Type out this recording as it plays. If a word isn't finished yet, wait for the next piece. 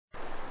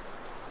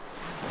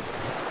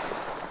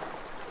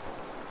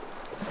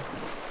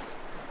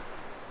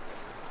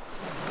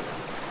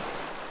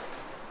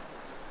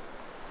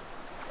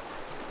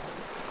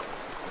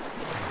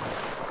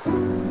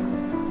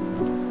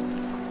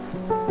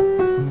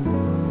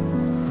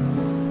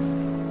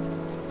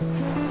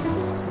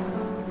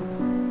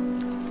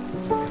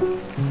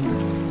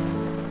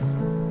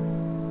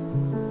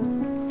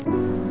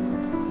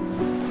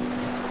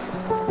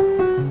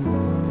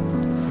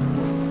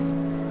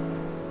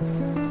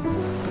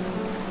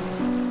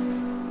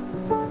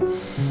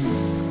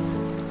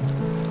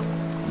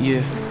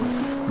Yeah.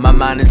 My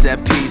mind is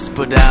at peace,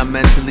 but I'm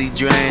mentally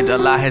drained. A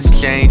lot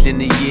has changed in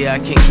a year, I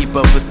can't keep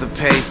up with the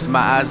pace. My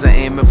eyes are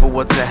aiming for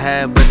what's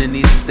ahead, but it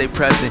needs to stay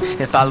present.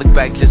 If I look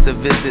back just to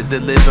visit, the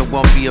living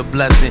won't be a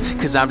blessing.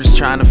 Cause I'm just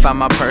trying to find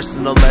my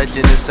personal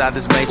legend inside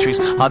this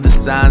matrix. All the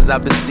signs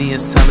I've been seeing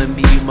telling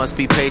me you must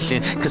be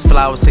patient. Cause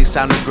flowers take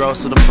time to grow,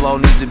 so the flow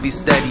needs to be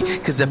steady.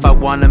 Cause if I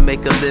wanna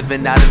make a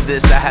living out of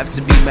this, I have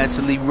to be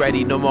mentally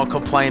ready. No more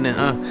complaining,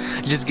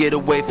 Just get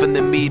away from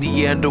the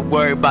media and don't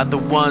worry about the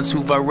ones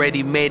who've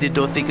already made it.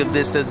 Don't think of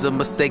this as a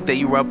mistake that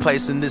you are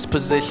placed in this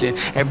position.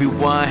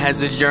 Everyone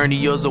has a journey,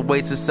 yours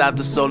awaits inside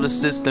the solar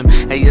system.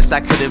 And yes, I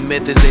could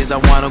admit there's days I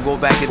wanna go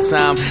back in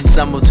time.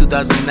 Summer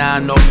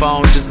 2009, no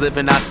phone, just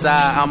living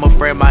outside. I'm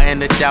afraid my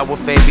inner child will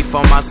fade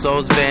before my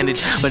soul's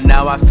vanish. But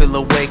now I feel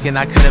awake and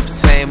I can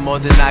obtain more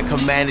than I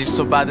can manage.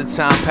 So by the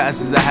time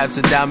passes, I have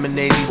to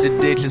dominate these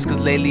addictions. Cause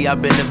lately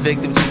I've been a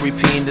victim to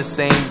repeating the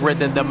same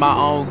rhythm that my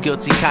own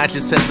guilty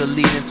conscience says to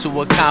lead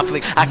into a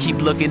conflict. I keep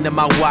looking at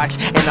my watch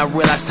and I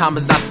realize time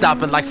is not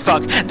stopping. Like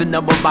fuck, the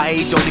number of my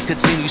age only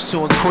continues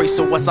to increase.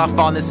 So once I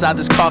fall inside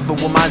this coffin,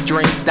 will my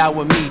dreams die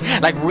with me?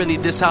 Like really,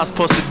 this how it's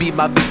supposed to be?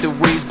 My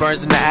victories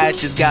burns in the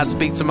ashes. God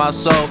speak to my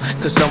soul,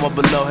 cause someone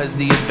below has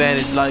the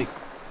advantage. Like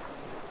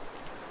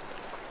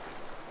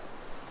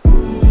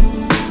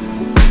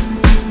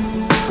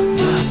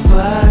my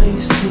body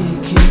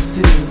sinking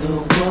through the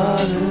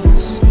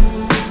waters.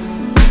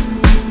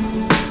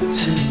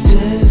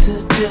 Today's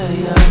the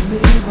day I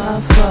meet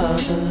my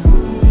father.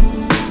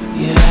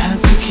 Yeah, I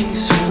have to keep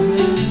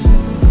swimming.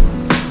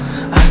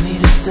 I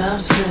need to stop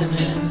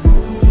sinning.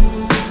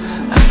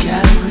 I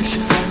gotta reach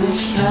the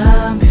finish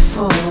line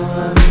before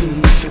I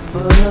reach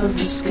above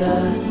the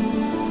sky.